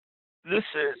This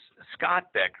is Scott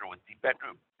Becker with the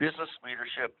Becker Business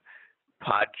Leadership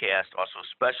Podcast, also a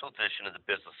special edition of the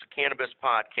Business of Cannabis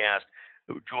podcast.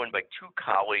 We're joined by two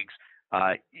colleagues,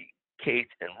 Kate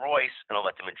and Royce, and I'll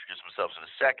let them introduce themselves in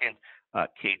a second.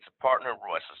 Kate's a partner,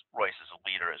 Royce is a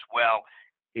leader as well,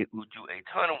 who do a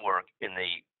ton of work in the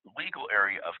legal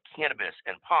area of cannabis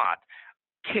and pot.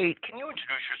 Kate, can you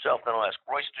introduce yourself? Then I'll ask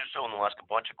Royce to do so, and we'll ask a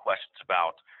bunch of questions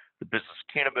about the business of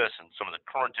cannabis and some of the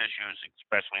current issues,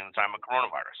 especially in the time of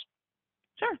coronavirus.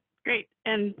 Sure, great.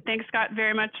 And thanks, Scott,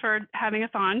 very much for having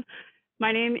us on.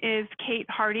 My name is Kate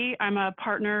Hardey. I'm a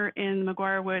partner in the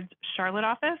McGuireWoods Charlotte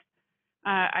office.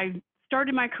 I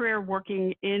started my career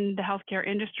working in the healthcare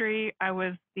industry. I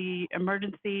was the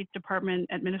emergency department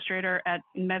administrator at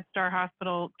MedStar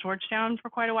Hospital, Georgetown for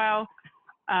quite a while.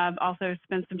 I've also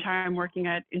spent some time working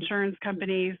at insurance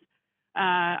companies.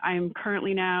 I am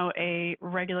currently now a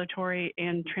regulatory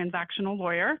and transactional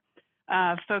lawyer,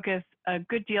 focus a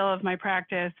good deal of my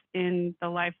practice in the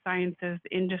life sciences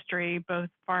industry, both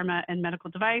pharma and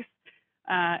medical device.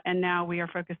 And now we are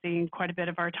focusing quite a bit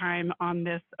of our time on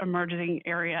this emerging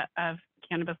area of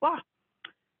cannabis law.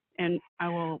 And I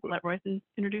will let Royce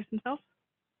introduce himself.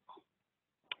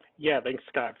 Yeah, thanks,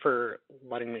 Scott, for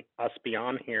letting us be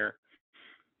on here.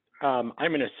 I'm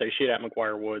an associate at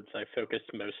McGuireWoods. I focus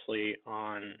mostly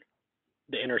on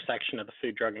the intersection of the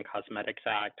Food, Drug, and Cosmetics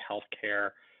Act,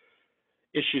 healthcare,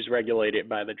 issues regulated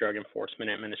by the Drug Enforcement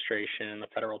Administration and the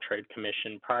Federal Trade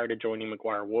Commission. Prior to joining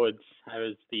McGuireWoods, I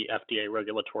was the FDA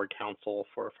Regulatory Counsel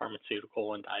for a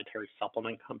pharmaceutical and dietary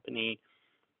supplement company.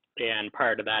 And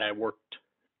prior to that, I worked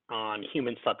on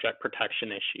human subject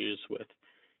protection issues with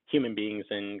human beings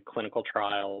in clinical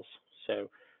trials.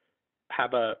 So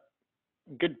have a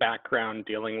good background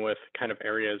dealing with kind of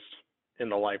areas in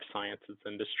the life sciences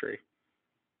industry.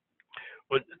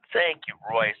 Well, thank you,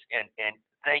 Royce, and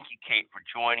thank you, Kate, for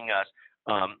joining us.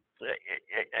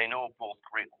 I know both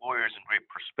great lawyers and great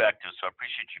perspectives, so I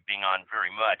appreciate you being on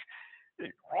very much.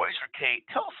 Royce or Kate,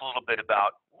 tell us a little bit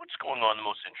about what's going on, the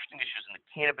most interesting issues in the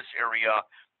cannabis area,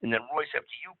 and then Royce,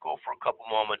 after you go for a couple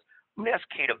moments, I'm going to ask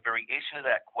Kate a variation of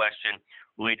that question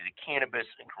related to cannabis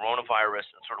and coronavirus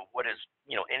and sort of what is,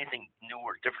 anything new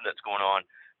or different that's going on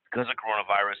because of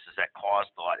coronavirus. Is that caused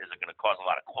a lot? Is it going to cause a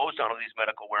lot of close down of these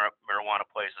medical marijuana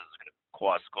places? Is it going to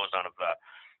cause close down of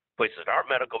places that aren't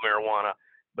medical marijuana?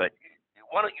 But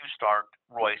why don't you start,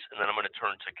 Royce, and then I'm going to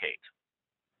turn to Kate.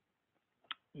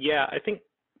 Yeah, I think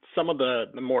some of the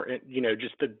more,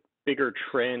 just the bigger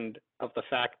trend of the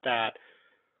fact that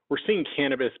we're seeing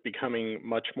cannabis becoming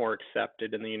much more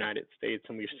accepted in the United States,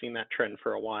 and we've seen that trend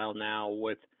for a while now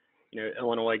with,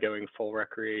 Illinois going full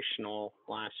recreational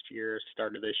last year,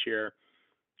 started this year,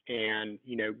 and,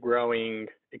 growing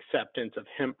acceptance of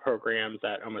hemp programs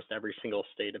at almost every single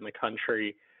state in the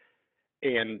country.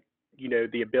 And,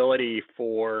 the ability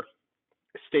for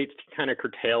states to kind of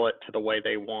curtail it to the way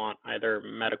they want, either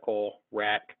medical,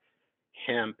 rec,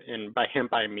 hemp, and by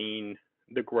hemp I mean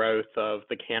the growth of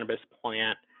the cannabis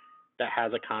plant that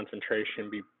has a concentration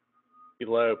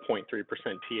below 0.3%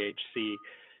 THC,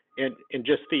 and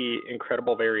just the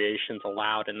incredible variations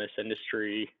allowed in this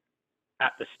industry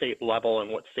at the state level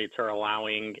and what states are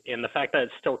allowing, and the fact that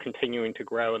it's still continuing to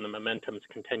grow and the momentum's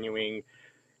continuing,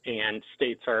 and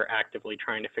states are actively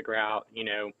trying to figure out,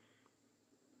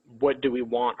 what do we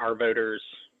want our voters,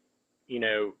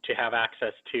 to have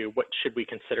access to, what should we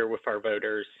consider with our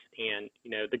voters, and,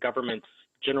 the government's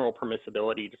general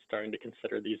permissibility to starting to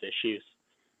consider these issues.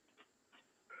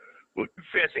 Well,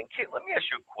 fascinating. Kate, let me ask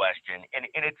you a question, and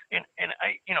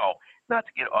I, not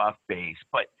to get off base,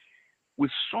 but with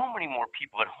so many more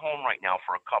people at home right now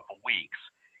for a couple weeks,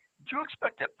 do you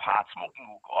expect that pot smoking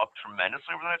will go up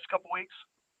tremendously over the next couple weeks?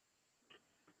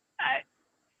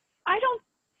 I don't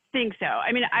think so.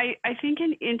 I mean, I think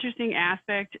an interesting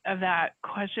aspect of that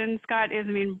question, Scott, is,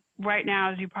 right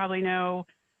now, as you probably know,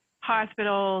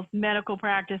 hospitals, medical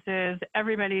practices,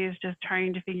 everybody is just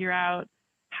trying to figure out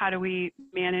how do we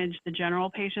manage the general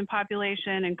patient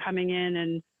population and coming in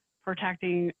and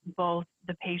protecting both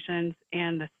the patients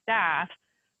and the staff.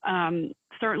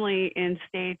 Certainly in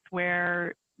states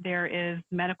where there is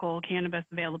medical cannabis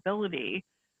availability,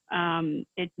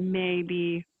 it may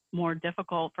be more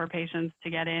difficult for patients to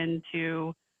get in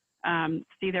to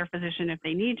see their physician if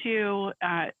they need to,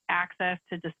 access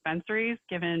to dispensaries,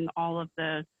 given all of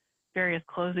the various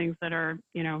closings that are,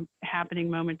 happening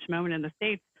moment to moment in the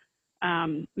states,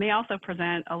 may also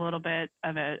present a little bit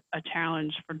of a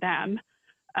challenge for them.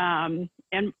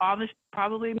 And obviously,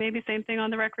 probably maybe same thing on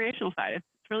the recreational side.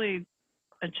 It's really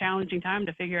a challenging time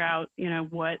to figure out,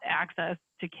 what access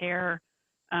to care,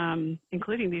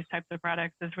 including these types of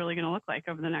products, is really going to look like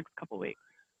over the next couple of weeks.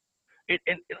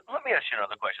 And let me ask you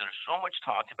another question. There's so much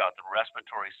talked about the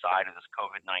respiratory side of this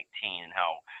COVID-19 and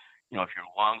how, if your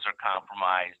lungs are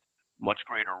compromised, much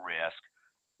greater risk.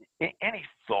 Any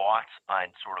thoughts on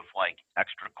sort of like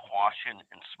extra caution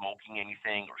in smoking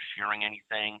anything or shearing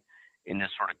anything in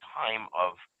this sort of time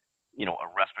of, a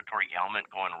respiratory ailment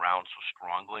going around so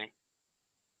strongly?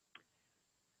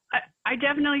 I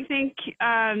definitely think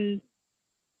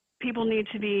people need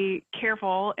to be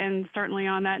careful, and certainly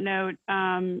on that note,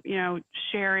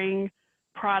 sharing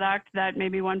product that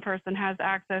maybe one person has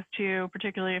access to,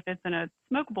 particularly if it's in a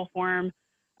smokable form,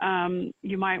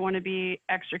 you might want to be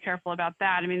extra careful about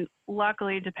that. I mean,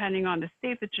 luckily, depending on the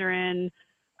state that you're in,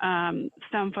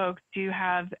 some folks do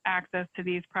have access to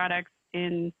these products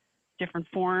in different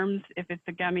forms, if it's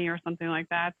a gummy or something like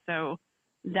that. So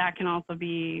that can also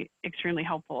be extremely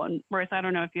helpful. And Royce, I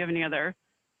don't know if you have any other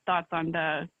thoughts on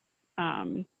the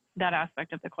that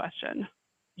aspect of the question.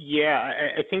 Yeah,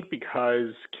 I think because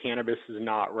cannabis is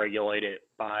not regulated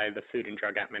by the Food and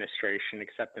Drug Administration,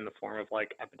 except in the form of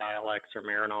like Epidiolex or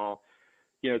Marinol,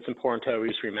 it's important to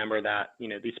always remember that,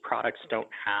 these products don't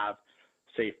have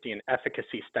safety and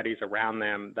efficacy studies around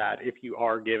them, that if you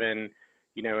are given,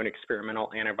 an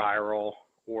experimental antiviral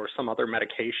or some other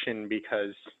medication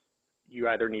because you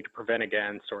either need to prevent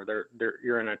against or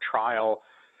you're in a trial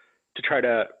to try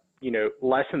to,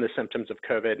 lessen the symptoms of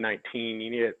COVID-19, you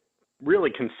need to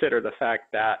really consider the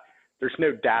fact that there's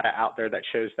no data out there that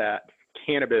shows that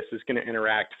cannabis is going to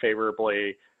interact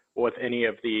favorably with any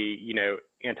of the,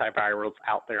 antivirals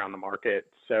out there on the market.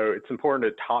 So it's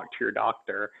important to talk to your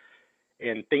doctor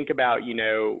and think about,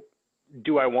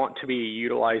 do I want to be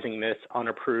utilizing this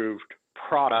unapproved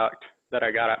product that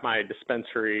I got at my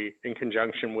dispensary in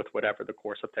conjunction with whatever the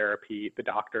course of therapy the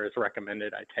doctor has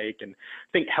recommended I take? And I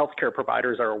think healthcare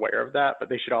providers are aware of that, but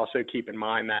they should also keep in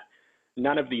mind that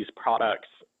none of these products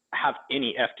have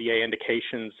any FDA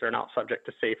indications. They're not subject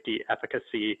to safety,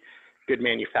 efficacy, good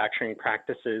manufacturing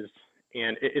practices,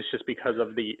 and it's just because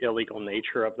of the illegal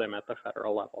nature of them at the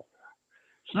federal level.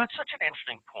 So that's such an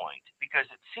interesting point, because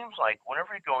it seems like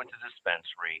whenever you go into the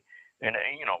dispensary, and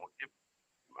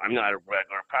I'm not a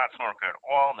regular pot smoker at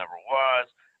all, never was,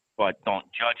 but don't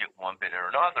judge it one bit or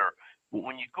another. But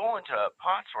when you go into a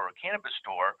pot store or a cannabis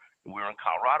store, we were in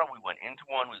Colorado, we went into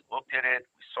one, we looked at it,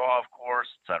 we saw, of course,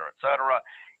 et cetera,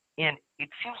 and it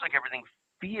seems like everything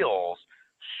feels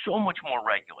so much more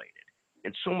regulated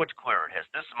and so much clearer. It has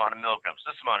this amount of milligrams,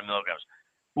 this amount of milligrams.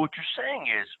 What you're saying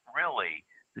is really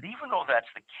that even though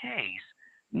that's the case,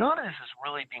 none of this is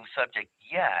really being subject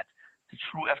yet to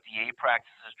true FDA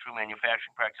practices, true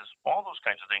manufacturing practices, all those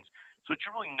kinds of things, so that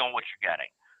you really know what you're getting.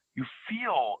 You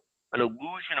feel an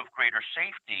illusion of greater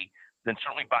safety than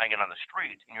certainly buying it on the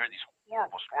street. And you hear these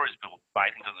horrible stories, people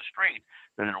buy things on the street,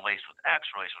 then they're laced with X,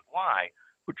 laced with Y.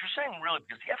 But you're saying really,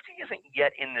 because the FDA isn't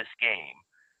yet in this game,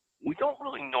 we don't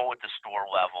really know at the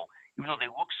store level, even though they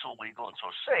look so legal and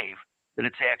so safe, that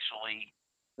it's actually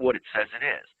what it says it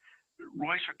is.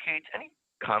 Royce or Kate, any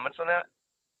comments on that?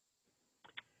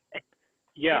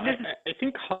 Yeah, I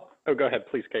think, go ahead,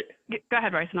 please, Kate. Go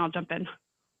ahead, Royce, and I'll jump in.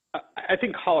 I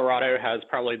think Colorado has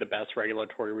probably the best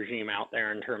regulatory regime out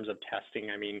there in terms of testing.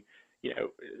 I mean,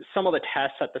 some of the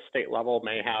tests at the state level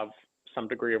may have some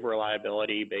degree of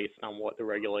reliability based on what the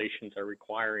regulations are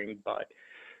requiring, but,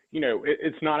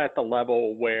 it's not at the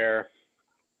level where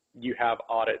you have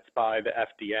audits by the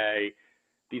FDA.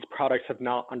 These products have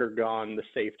not undergone the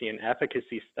safety and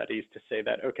efficacy studies to say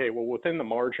that, okay, well, within the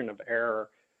margin of error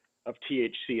of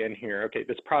THC in here, okay,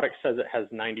 this product says it has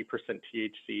 90%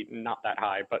 THC, not that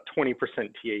high, but 20%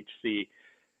 THC,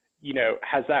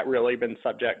 has that really been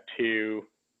subject to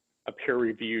a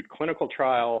peer-reviewed clinical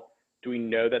trial? Do we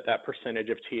know that that percentage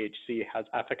of THC has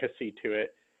efficacy to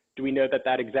it? Do we know that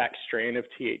that exact strain of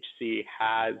THC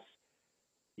has,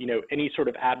 any sort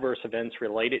of adverse events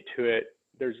related to it?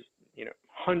 There's,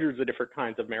 hundreds of different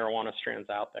kinds of marijuana strands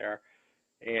out there.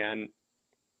 And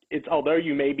it's, although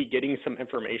you may be getting some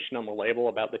information on the label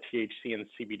about the THC and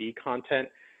CBD content,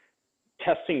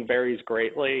 testing varies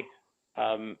greatly.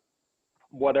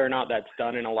 Whether or not that's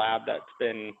done in a lab that's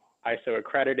been ISO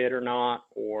accredited or not,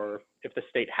 or if the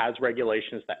state has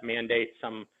regulations that mandate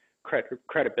some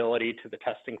credibility to the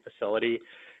testing facility,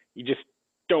 you just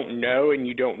don't know, and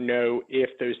you don't know if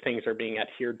those things are being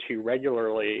adhered to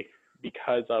regularly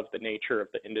because of the nature of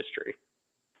the industry.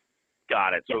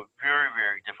 Got it. So very,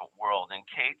 very different world. And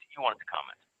Kate, you wanted to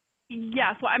comment.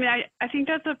 Yes. Well, I mean, I think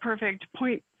that's a perfect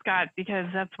point, Scott, because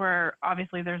that's where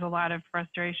obviously there's a lot of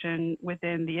frustration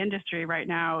within the industry right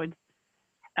now. It's,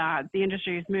 the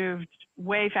industry has moved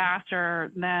way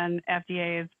faster than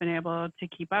FDA has been able to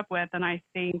keep up with. And I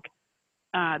think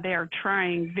they are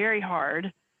trying very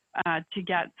hard to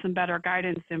get some better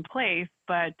guidance in place,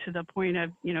 but to the point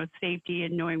of, safety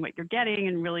and knowing what you're getting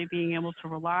and really being able to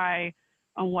rely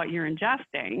on what you're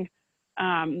ingesting,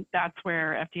 that's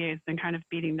where FDA has been kind of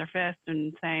beating their fist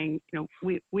and saying,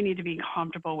 we need to be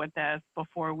comfortable with this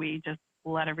before we just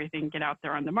let everything get out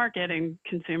there on the market, and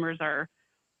consumers are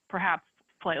perhaps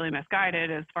slightly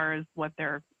misguided as far as what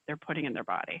they're putting in their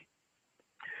body.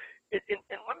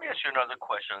 And let me ask you another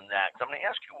question on that. I'm going to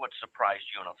ask you what surprised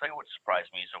you, and I'll tell you what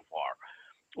surprised me so far.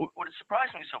 What has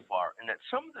surprised me so far, in that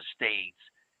some of the states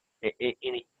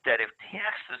that have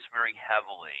taxed this very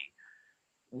heavily,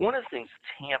 one of the things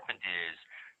that's happened is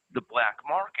the black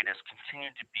market has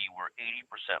continued to be where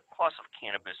 80% plus of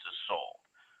cannabis is sold.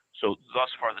 So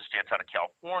thus far, the states out of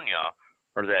California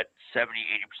are that 70,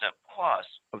 80% plus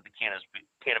of the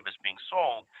cannabis being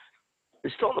sold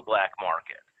is still in the black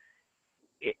market.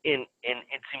 And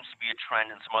it seems to be a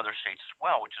trend in some other states as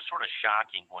well, which is sort of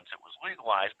shocking once it was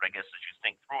legalized. But I guess as you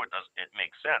think through it, it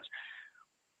makes sense.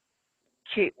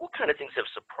 Kate, what kind of things have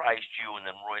surprised you? And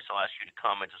then Royce, I'll ask you to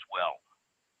comment as well.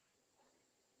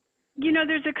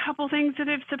 There's a couple things that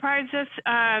have surprised us,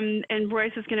 and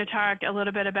Royce is going to talk a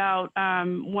little bit about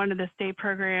one of the state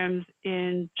programs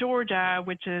in Georgia,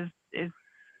 which is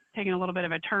taking a little bit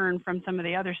of a turn from some of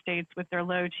the other states with their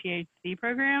low THC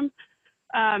program.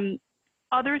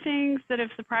 Other things that have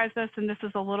surprised us, and this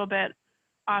is a little bit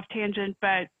off tangent,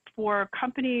 but for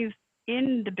companies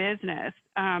in the business,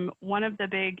 one of the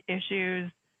big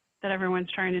issues that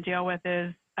everyone's trying to deal with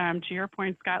is, to your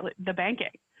point, Scott, the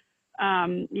banking.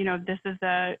 This is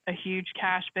a huge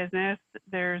cash business.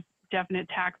 There's definite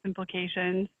tax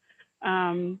implications.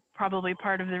 Probably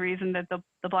part of the reason that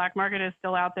the black market is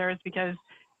still out there is because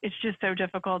it's just so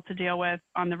difficult to deal with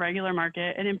on the regular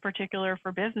market, and in particular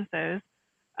for businesses,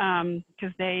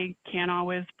 because they can't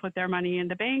always put their money in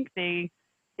the bank. They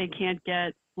can't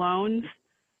get loans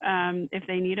if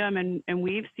they need them. And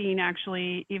we've seen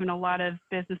actually even a lot of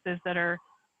businesses that are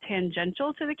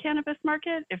tangential to the cannabis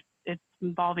market, if it's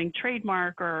involving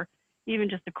trademark or even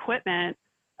just equipment,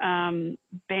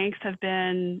 banks have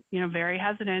been, very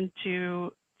hesitant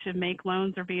to make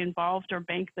loans or be involved or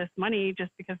bank this money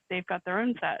just because they've got their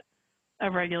own set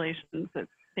of regulations that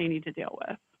they need to deal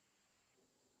with.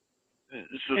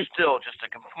 So still just a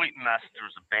complete mess in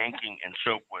terms of banking and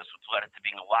so forth, which led it to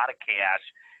being a lot of cash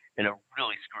in a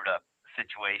really screwed up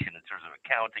situation in terms of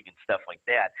accounting and stuff like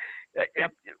that.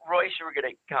 Yep. Royce, you were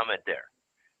going to comment there.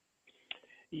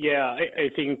 Yeah, I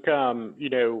think,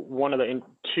 one of the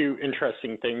two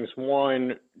interesting things,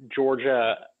 one,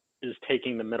 Georgia is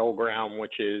taking the middle ground,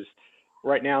 which is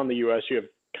right now in the U.S., you have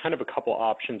kind of a couple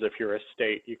options if you're a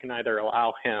state. You can either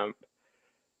allow hemp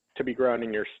to be grown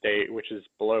in your state, which is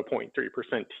below 0.3%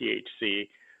 THC.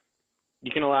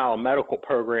 You can allow a medical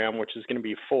program, which is going to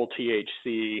be full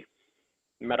THC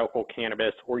medical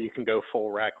cannabis, or you can go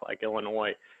full rec like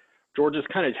Illinois. Georgia's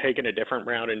kind of taken a different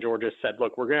route, and Georgia said,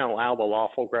 look, we're going to allow the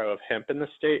lawful grow of hemp in the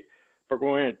state, but we're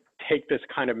going to take this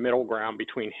kind of middle ground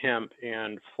between hemp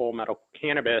and full medical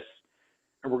cannabis,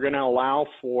 and we're going to allow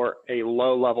for a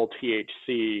low-level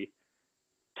THC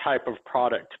type of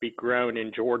product to be grown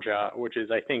in Georgia, which is,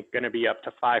 I think, going to be up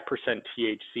to 5%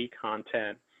 THC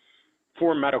content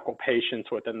for medical patients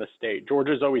within the state.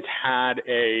 Georgia's always had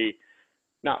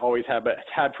not always had, but it's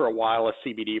had for a while a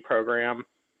CBD program,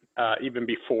 even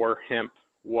before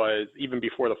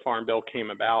the Farm Bill came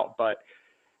about. But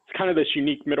it's kind of this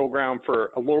unique middle ground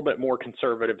for a little bit more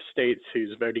conservative states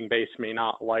whose voting base may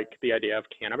not like the idea of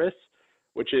cannabis,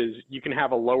 which is you can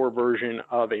have a lower version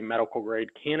of a medical grade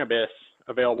cannabis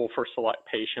available for select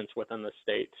patients within the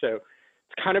state. So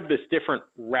it's kind of this different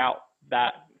route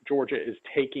that Georgia is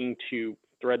taking to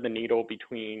thread the needle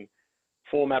between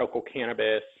full medical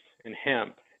cannabis and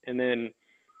hemp. And then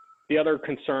the other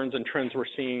concerns and trends we're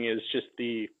seeing is just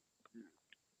the,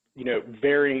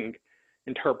 varying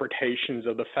interpretations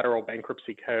of the federal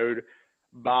bankruptcy code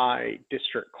by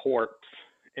district courts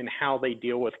and how they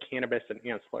deal with cannabis and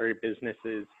ancillary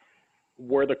businesses,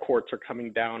 where the courts are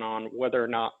coming down on whether or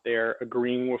not they're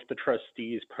agreeing with the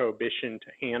trustees' prohibition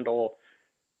to handle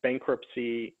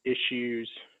bankruptcy issues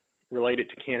related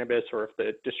to cannabis, or if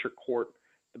the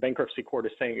bankruptcy court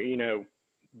is saying,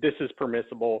 this is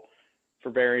permissible for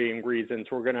varying reasons.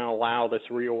 We're going to allow this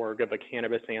reorg of a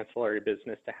cannabis ancillary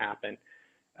business to happen.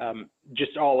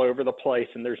 Just all over the place,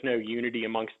 and there's no unity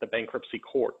amongst the bankruptcy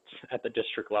courts at the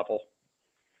district level.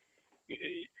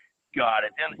 Got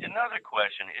it. And another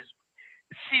question is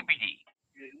CBD.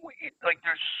 Like,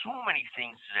 there's so many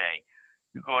things today.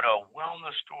 You go to a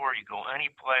wellness store, you go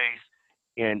any place,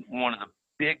 and one of the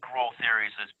big growth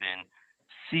areas has been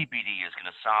CBD is going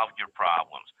to solve your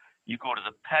problems. You go to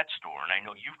the pet store, and I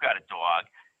know you've got a dog,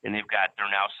 and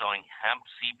they're now selling hemp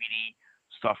CBD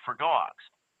stuff for dogs.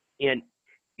 And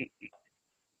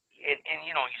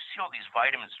you know, you see all these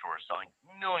vitamin stores selling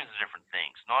millions of different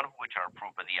things, none of which are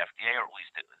approved by the FDA, or at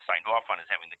least signed off on as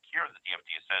having the cure that the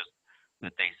FDA says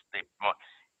that they promote.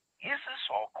 Is this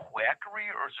all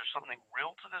quackery, or is there something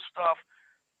real to this stuff?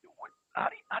 How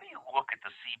do you look at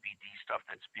the CBD stuff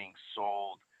that's being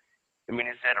sold? I mean,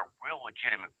 is that a real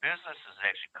legitimate business? Does it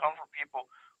actually come from people,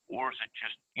 or is it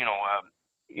just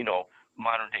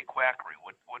modern day quackery?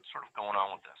 What's sort of going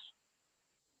on with this?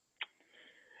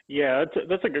 Yeah,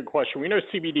 that's a good question. We know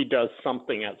CBD does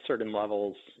something at certain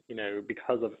levels, you know,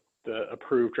 because of the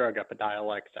approved drug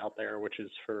Epidiolex out there, which is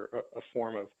for a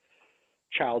form of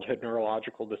childhood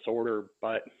neurological disorder.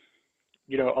 But,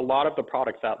 you know, a lot of the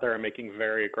products out there are making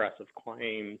very aggressive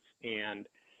claims. And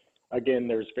again,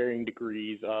 there's varying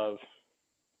degrees of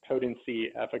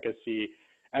potency, efficacy.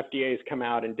 FDA has come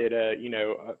out and did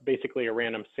basically a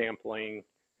random sampling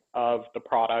of the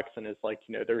products, and is like,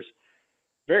 you know, there's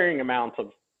varying amounts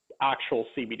of actual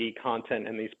CBD content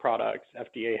in these products.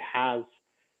 FDA has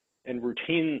and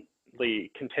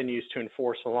routinely continues to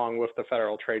enforce, along with the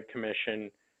Federal Trade Commission,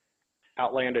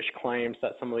 outlandish claims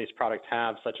that some of these products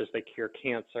have, such as they cure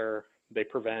cancer, they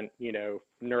prevent, you know,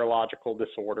 neurological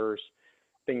disorders,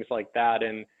 things like that.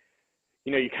 And,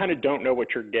 you know, you kind of don't know what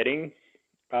you're getting.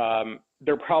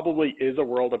 There probably is a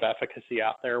world of efficacy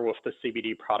out there with the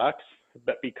CBD products,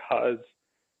 but because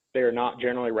they're not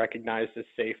generally recognized as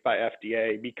safe by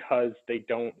FDA, because they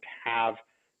don't have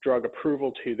drug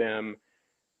approval to them,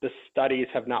 the studies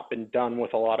have not been done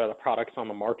with a lot of the products on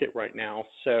the market right now.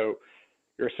 So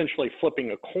you're essentially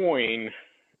flipping a coin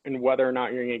in whether or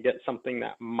not you're going to get something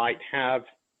that might have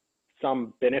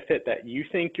some benefit that you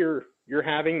think you're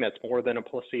having that's more than a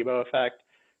placebo effect,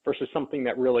 versus something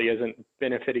that really isn't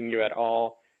benefiting you at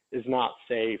all, is not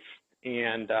safe,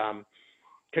 and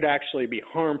could actually be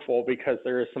harmful, because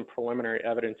there is some preliminary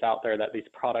evidence out there that these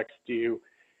products do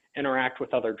interact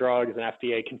with other drugs, and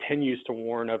FDA continues to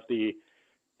warn of the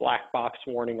black box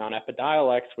warning on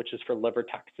Epidiolex, which is for liver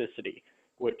toxicity,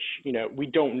 which, you know, we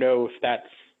don't know if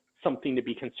that's something to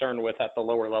be concerned with at the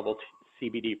lower level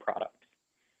CBD products.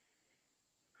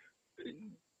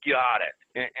 Got it.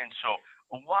 And so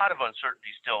a lot of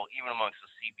uncertainty still, even amongst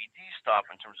the CBD stuff,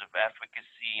 in terms of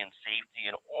efficacy and safety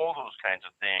and all those kinds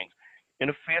of things, in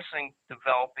a fast-moving,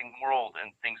 developing world, and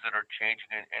things that are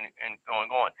changing and going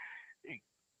on.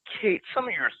 Kate, some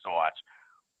of your thoughts.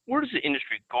 Where does the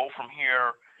industry go from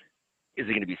here? Is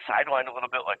it going to be sidelined a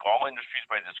little bit, like all industries,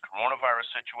 by this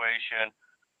coronavirus situation?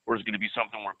 Or is it going to be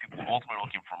something where people are ultimately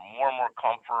looking for more and more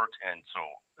comfort, and so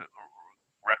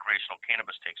recreational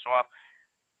cannabis takes off?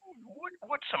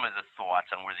 What's some of the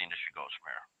thoughts on where the industry goes from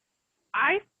here?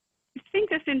 I think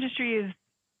this industry is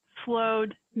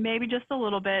slowed maybe just a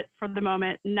little bit for the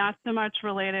moment, not so much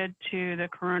related to the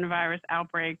coronavirus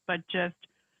outbreak, but just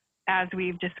as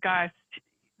we've discussed,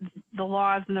 the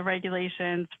laws and the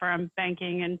regulations from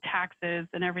banking and taxes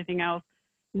and everything else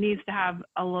needs to have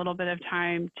a little bit of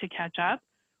time to catch up.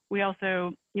 We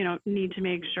also, you know, need to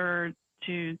make sure,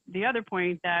 to the other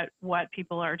point, that what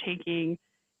people are taking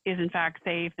is in fact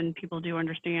safe, and people do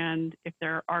understand if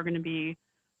there are going to be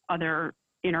other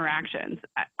interactions.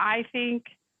 I think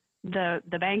the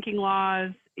banking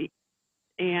laws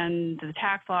and the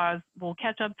tax laws will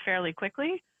catch up fairly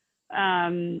quickly,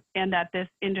 and that this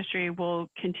industry will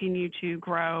continue to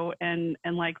grow and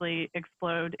likely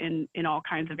explode in all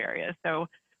kinds of areas. So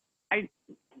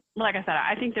like I said,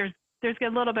 I think there's a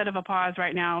little bit of a pause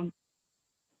right now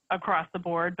across the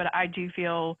board, but I do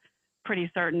feel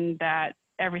pretty certain that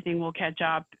everything will catch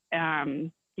up.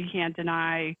 You can't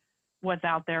deny what's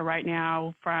out there right now,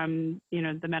 from, you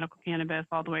know, the medical cannabis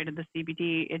all the way to the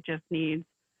CBD. It just needs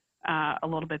a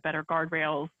little bit better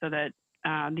guardrails so that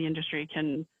the industry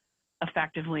can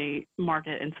effectively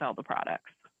market and sell the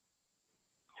products.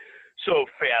 So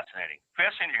fascinating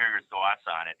to hear your thoughts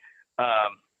on it.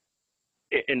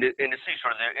 And to see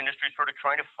sort of the industry sort of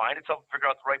trying to find itself, figure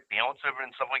out the right balance of it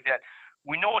and stuff like that.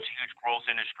 We know it's a huge growth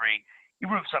industry.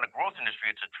 Even if it's not a growth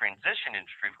industry, it's a transition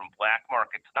industry from black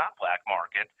market to not black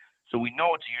market. So we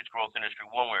know it's a huge growth industry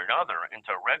one way or another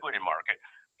into a regulated market,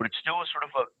 but it's still a sort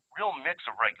of a real mix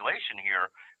of regulation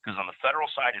here, because on the federal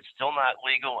side, it's still not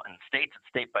legal, and states, it's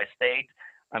state by state.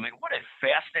 I mean, what a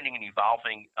fascinating and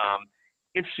evolving,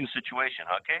 interesting situation,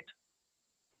 huh, Kate?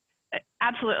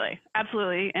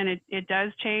 Absolutely. And it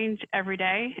does change every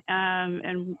day,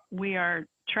 and we are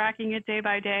tracking it day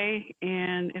by day,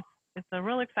 and it's a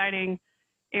real exciting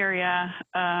area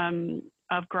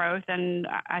of growth. And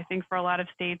I think for a lot of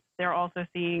states, they're also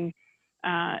seeing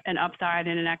an upside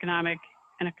and an economic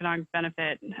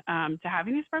benefit to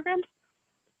having these programs.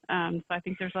 So I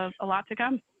think there's a lot to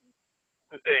come.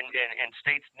 And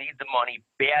states need the money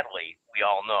badly, we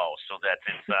all know, so that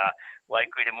it's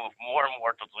likely to move more and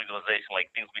more towards legalization, like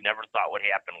things we never thought would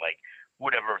happen, like who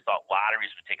would ever thought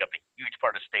lotteries would take up a huge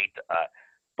part of state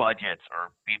budgets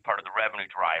or be part of the revenue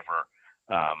driver,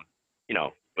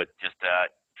 but just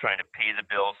trying to pay the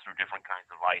bills through different kinds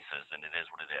of vices, and it is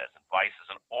what it is. And vice is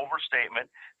an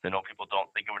overstatement. I know people don't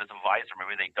think of it as a vice, or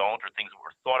maybe they don't, or things that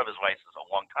were thought of as vices a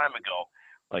long time ago,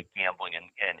 like gambling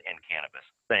and cannabis.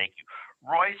 Thank you.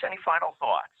 Royce, any final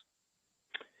thoughts?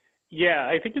 Yeah,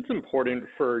 I think it's important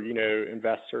for,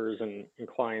 investors and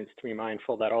clients to be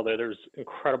mindful that although there's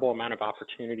incredible amount of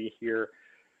opportunity here,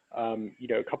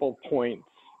 a couple of points.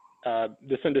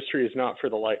 This industry is not for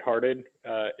the lighthearted.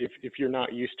 If you're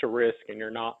not used to risk and you're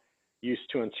not used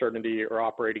to uncertainty or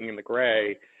operating in the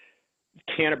gray,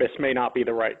 cannabis may not be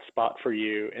the right spot for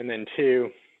you. And then two,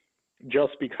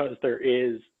 just because there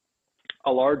is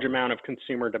a large amount of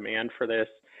consumer demand for this,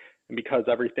 and because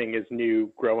everything is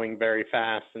new, growing very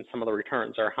fast, and some of the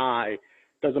returns are high,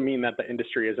 doesn't mean that the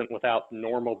industry isn't without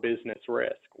normal business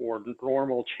risk or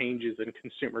normal changes in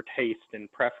consumer taste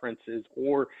and preferences,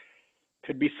 or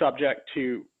could be subject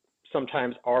to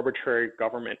sometimes arbitrary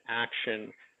government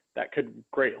action that could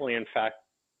greatly, in fact,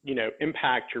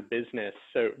 impact your business.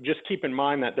 So just keep in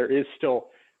mind that there is still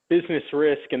business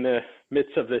risk in the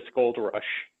midst of this gold rush.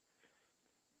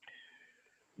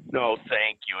 No,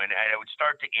 thank you. And I would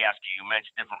start to ask you, you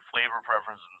mentioned different flavor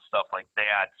preferences and stuff like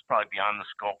that. It's probably beyond the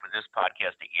scope of this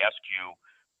podcast to ask you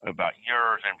about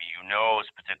yours and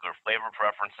particular flavor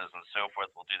preferences and so forth.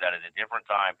 We'll do that at a different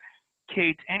time.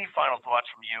 Kate, any final thoughts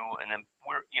from you? And then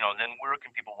where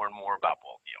can people learn more about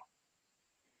both of you?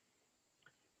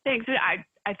 Thanks.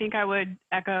 I think I would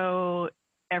echo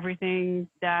everything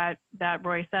that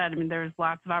Roy said. I mean, there's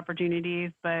lots of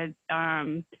opportunities, but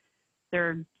there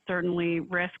are certainly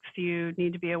risks you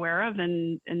need to be aware of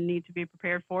and need to be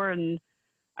prepared for. And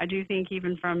I do think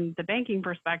even from the banking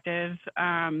perspective,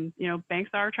 banks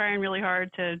are trying really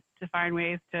hard to find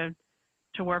ways to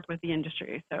work with the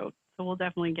industry. So we'll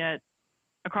definitely get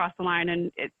across the line.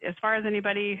 And as far as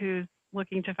anybody who's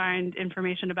looking to find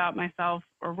information about myself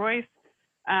or Royce,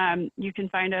 you can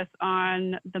find us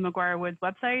on the McGuireWoods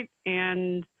website,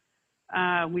 and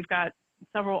we've got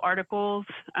several articles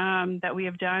that we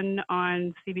have done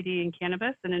on CBD and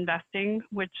cannabis and investing,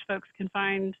 which folks can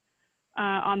find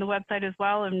on the website as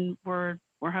well. And we're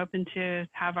hoping to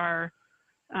have our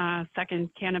second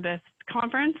cannabis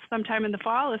conference sometime in the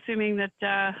fall, assuming that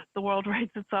the world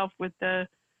rights itself with the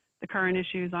current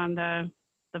issues on the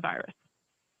virus.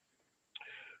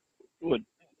 Well,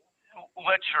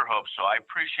 let's sure hope so. I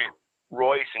appreciate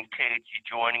Royce and Kate you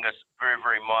joining us very,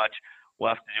 very much. We'll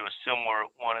have to do a similar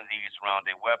one of these around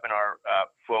a webinar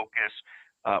focus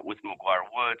with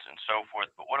McGuireWoods and so forth.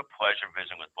 But what a pleasure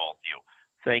visiting with both of you.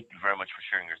 Thank you very much for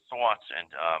sharing your thoughts and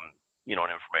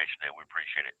information today. We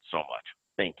appreciate it so much.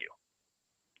 Thank you.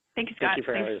 Thank you, Scott. Thank you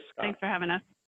for having us, Scott. Thanks for having us.